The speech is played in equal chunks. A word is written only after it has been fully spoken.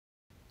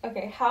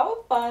Okay,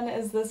 how fun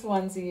is this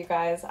onesie, you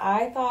guys?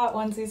 I thought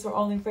onesies were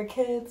only for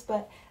kids,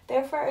 but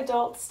they're for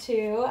adults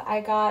too.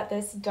 I got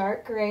this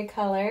dark gray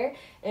color.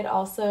 It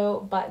also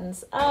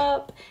buttons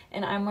up,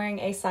 and I'm wearing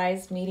a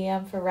size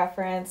medium for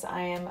reference.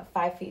 I am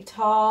 5 feet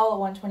tall,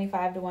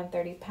 125 to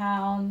 130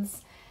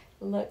 pounds.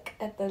 Look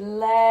at the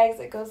legs.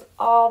 It goes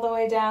all the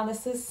way down.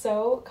 This is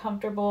so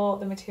comfortable.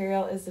 The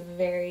material is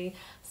very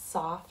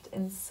soft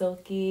and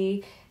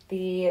silky.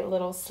 The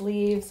little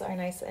sleeves are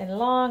nice and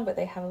long, but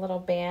they have a little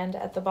band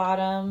at the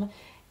bottom.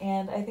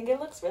 And I think it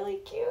looks really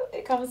cute.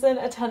 It comes in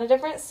a ton of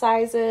different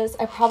sizes.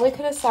 I probably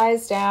could have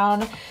sized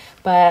down,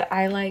 but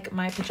I like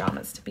my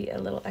pajamas to be a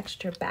little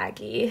extra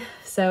baggy.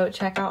 So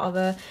check out all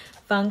the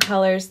fun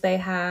colors they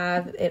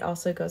have. It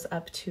also goes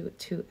up to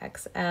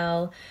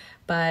 2XL,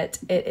 but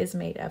it is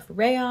made of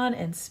rayon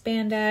and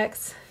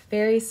spandex.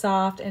 Very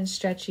soft and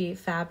stretchy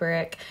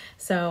fabric.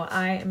 So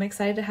I am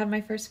excited to have my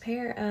first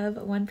pair of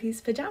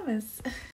one-piece pajamas.